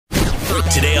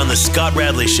Today on the Scott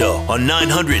Radley Show on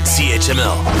 900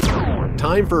 CHML.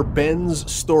 Time for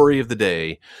Ben's story of the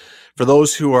day. For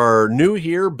those who are new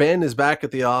here, Ben is back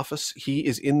at the office. He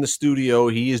is in the studio.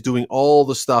 He is doing all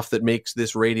the stuff that makes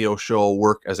this radio show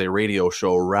work as a radio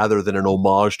show rather than an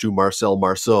homage to Marcel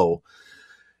Marceau.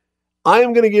 I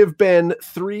am going to give Ben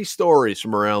 3 stories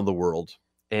from around the world,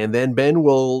 and then Ben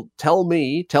will tell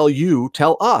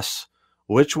us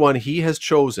which one he has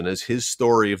chosen as his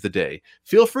story of the day.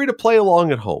 Feel free to play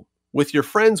along at home with your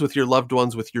friends, with your loved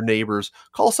ones, with your neighbors.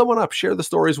 Call someone up, share the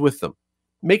stories with them.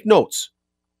 Make notes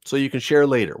so you can share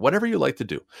later, whatever you like to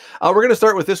do. We're going to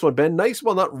start with this one, Ben. Nice,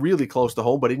 well, not really close to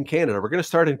home, but in Canada. We're going to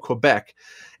start in Quebec,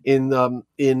 in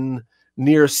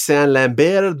near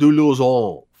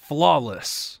Saint-Lambert-du-Lauzon.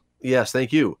 Flawless. Yes,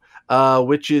 thank you.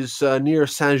 Which is near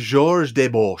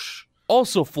Saint-Georges-des-Bourges.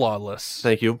 Also flawless.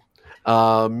 Thank you.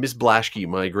 Miss Blaschke,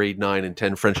 my grade 9 and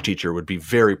 10 French teacher, would be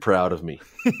very proud of me,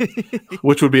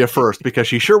 which would be a first because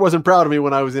she sure wasn't proud of me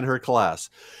when I was in her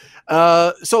class.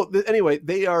 Anyway,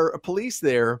 police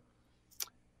there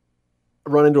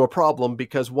run into a problem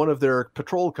because one of their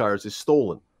patrol cars is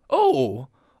stolen. Oh,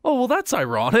 well, that's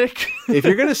ironic. If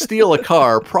you're going to steal a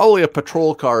car, probably a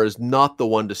patrol car is not the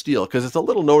one to steal because it's a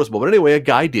little noticeable. But anyway, a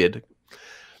guy did.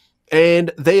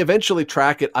 And they eventually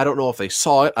track it. I don't know if they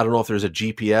saw it. I don't know if there's a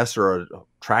GPS or a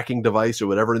tracking device or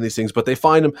whatever in these things, but they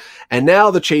find him. And now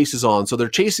the chase is on. So they're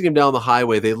chasing him down the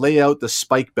highway. They lay out the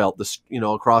spike belt,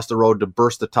 across the road to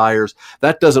burst the tires.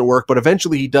 That doesn't work. But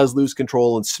eventually he does lose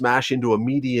control and smash into a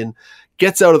median,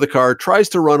 gets out of the car, tries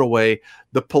to run away.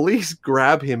 The police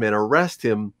grab him and arrest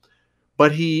him,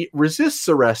 but he resists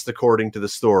arrest, according to the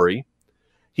story.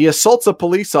 He assaults a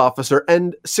police officer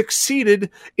and succeeded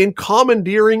in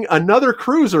commandeering another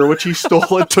cruiser, which he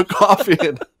stole and took off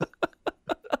in.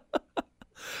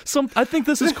 I think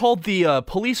this is called the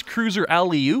police cruiser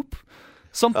alley-oop,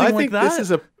 something like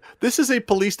that. This is a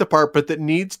police department that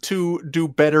needs to do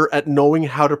better at knowing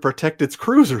how to protect its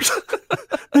cruisers.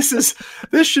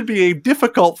 This should be a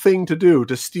difficult thing to do,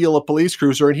 to steal a police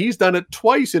cruiser, and he's done it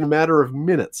twice in a matter of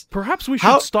minutes. Perhaps we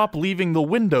should stop leaving the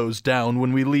windows down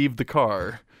when we leave the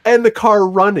car. And the car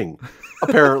running,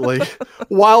 apparently,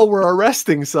 while we're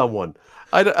arresting someone.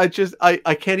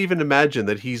 I can't even imagine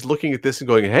that he's looking at this and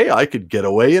going, hey, I could get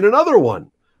away in another one.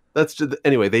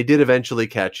 Anyway, they did eventually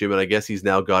catch him, and I guess he's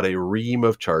now got a ream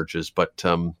of charges, but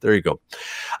there you go.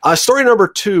 Story number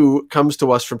 2 comes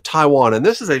to us from Taiwan, and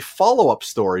this is a follow-up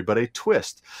story, but a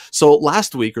twist. So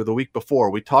last week or the week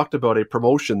before, we talked about a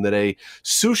promotion that a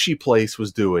sushi place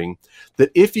was doing,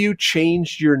 that if you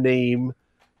changed your name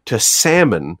to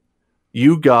Salmon,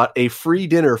 you got a free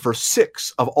dinner for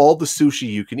 6 of all the sushi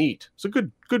you can eat. It's a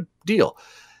good deal.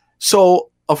 So,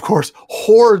 of course,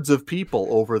 hordes of people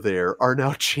over there are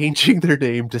now changing their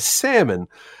name to Salmon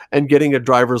and getting a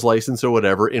driver's license or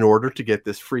whatever in order to get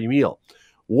this free meal.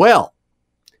 Well,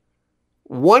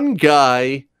 one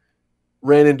guy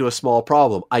ran into a small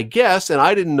problem, I guess, and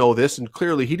I didn't know this, and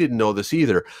clearly he didn't know this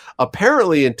either.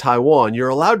 Apparently in Taiwan, you're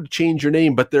allowed to change your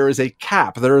name, but there is a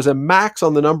cap. There is a max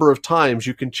on the number of times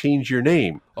you can change your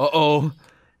name. Uh-oh.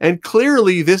 And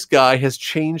clearly this guy has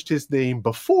changed his name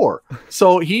before.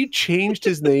 So he changed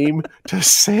his name to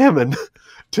Salmon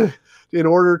in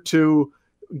order to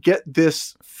get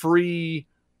this free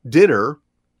dinner.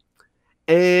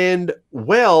 And,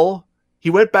 well,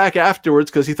 he went back afterwards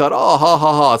because he thought, oh, ha,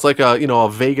 ha, ha. It's like a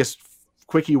Vegas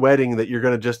quickie wedding that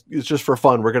it's just for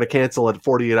fun. We're going to cancel it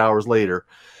 48 hours later.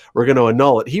 We're going to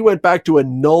annul it. He went back to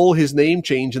annul his name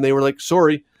change, and they were like,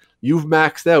 sorry, you've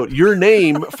maxed out. Your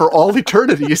name for all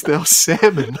eternity is now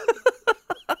Salmon.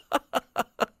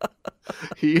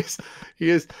 His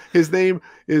name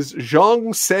is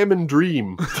Zhang Salmon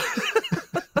Dream.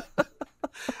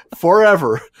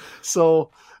 Forever.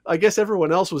 So I guess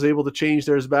everyone else was able to change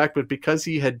theirs back, but because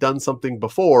he had done something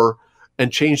before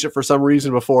and changed it for some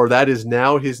reason before, that is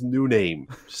now his new name,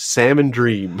 Salmon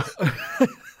Dream.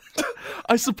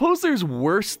 I suppose there's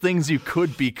worse things you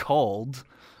could be called.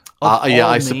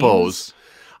 I suppose,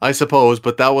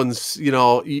 but that one's,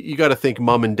 you got to think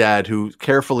mom and dad who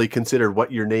carefully considered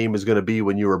what your name is going to be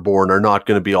when you were born are not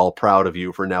going to be all proud of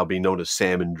you for now being known as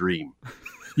Salmon Dream.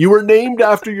 You were named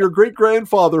after your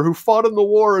great-grandfather who fought in the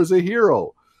war as a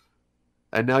hero.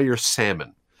 And now you're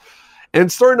Salmon.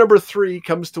 And story number 3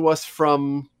 comes to us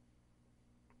from,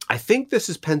 I think this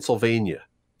is Pennsylvania,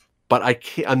 but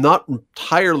I'm not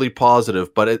entirely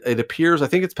positive, but it appears, I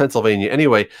think it's Pennsylvania.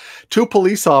 Anyway, 2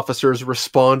 police officers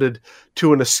responded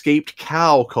to an escaped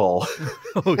cow call.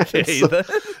 Okay.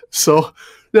 So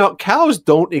now cows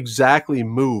don't exactly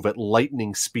move at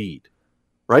lightning speed,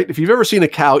 right? If you've ever seen a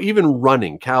cow, even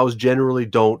running, cows generally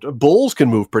don't. Bulls can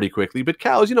move pretty quickly, but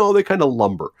cows, they kind of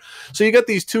lumber. So you got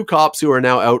these two cops who are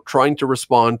now out trying to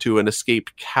respond to an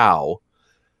escaped cow.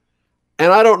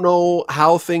 And I don't know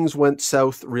how things went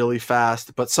south really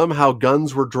fast, but somehow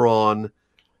guns were drawn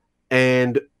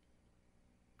and,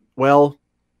 well,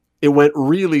 it went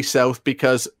really south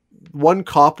because one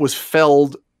cop was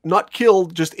felled, not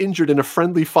killed, just injured in a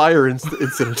friendly fire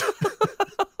incident.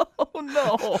 Oh,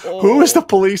 no. Who is the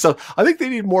police officer? I think they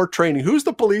need more training. Who's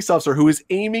the police officer who is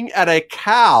aiming at a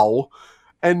cow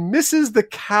and misses the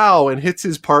cow and hits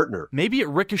his partner? Maybe it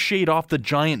ricocheted off the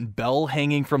giant bell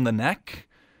hanging from the neck,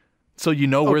 so you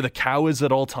know where the cow is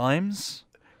at all times?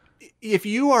 If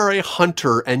you are a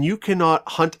hunter and you cannot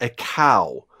hunt a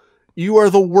cow, you are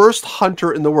the worst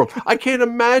hunter in the world. I can't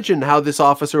imagine how this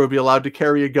officer would be allowed to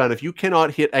carry a gun if you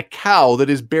cannot hit a cow that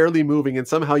is barely moving and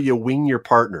somehow you wing your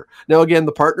partner. Now, again,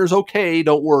 the partner's okay.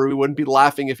 Don't worry. We wouldn't be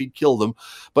laughing if he'd killed them.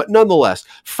 But nonetheless,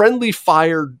 friendly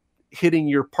fire hitting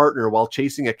your partner while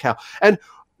chasing a cow. And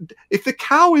if the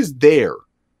cow is there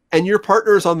and your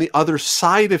partner is on the other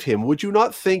side of him, would you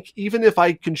not think, even if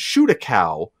I can shoot a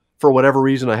cow, for whatever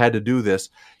reason I had to do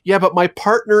this, yeah, but my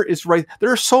partner is right.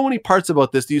 There are so many parts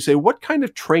about this that you say, what kind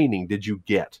of training did you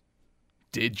get?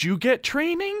 Did you get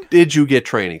training? Did you get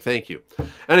training? Thank you.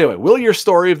 Anyway, will your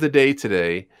story of the day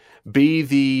today be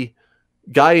the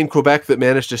guy in Quebec that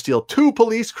managed to steal 2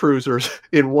 police cruisers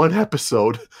in one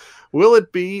episode? Will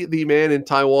it be the man in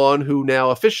Taiwan who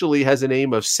now officially has a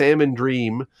name of Salmon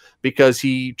Dream because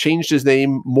he changed his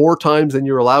name more times than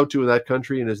you're allowed to in that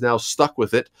country and is now stuck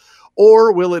with it?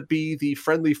 Or will it be the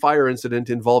friendly fire incident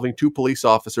involving 2 police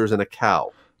officers and a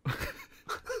cow?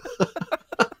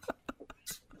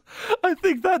 I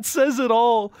think that says it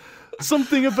all.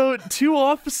 Something about 2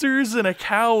 officers and a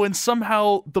cow, and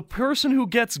somehow the person who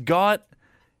gets got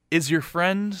is your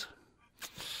friend.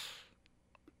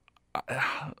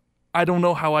 I don't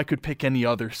know how I could pick any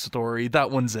other story.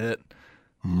 That one's it.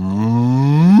 That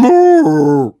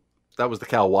was the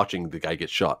cow watching the guy get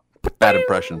shot. Bad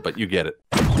impression, but you get it.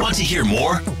 Want to hear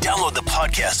more? Download the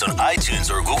podcast on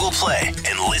iTunes or Google Play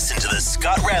and listen to The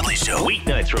Scott Radley Show.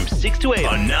 Weeknights from 6 to 8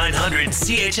 on 900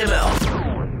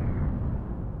 CHML.